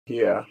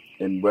Here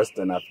in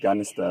Western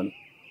Afghanistan,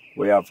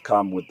 we have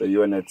come with the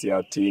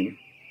UNHCR team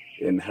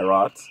in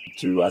Herat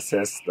to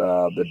assess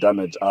the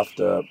damage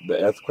after the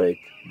earthquake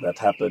that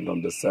happened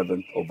on the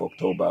 7th of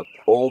October.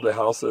 All the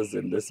houses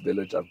in this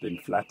village have been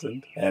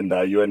flattened, and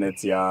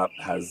UNHCR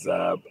has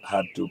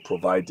had to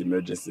provide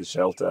emergency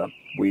shelter.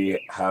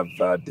 We have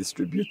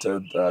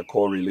distributed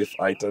core relief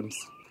items.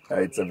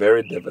 It's a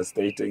very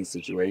devastating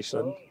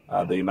situation.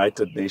 The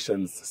United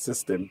Nations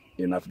system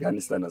in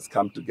Afghanistan has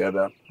come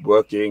together,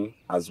 working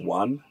as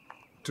one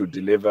to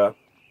deliver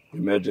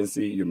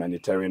emergency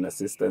humanitarian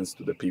assistance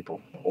to the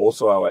people.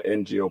 Also, our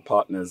NGO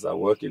partners are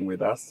working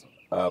with us,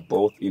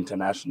 both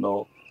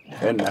international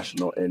and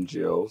national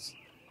NGOs.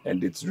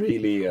 And it's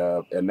really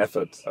an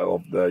effort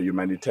of the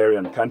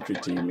humanitarian country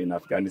team in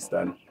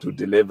Afghanistan to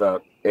deliver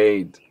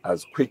aid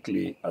as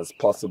quickly as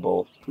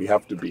possible. We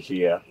have to be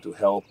here to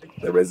help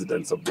the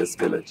residents of this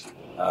village.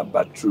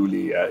 But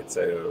truly, it's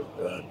a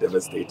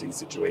devastating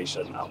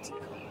situation out here.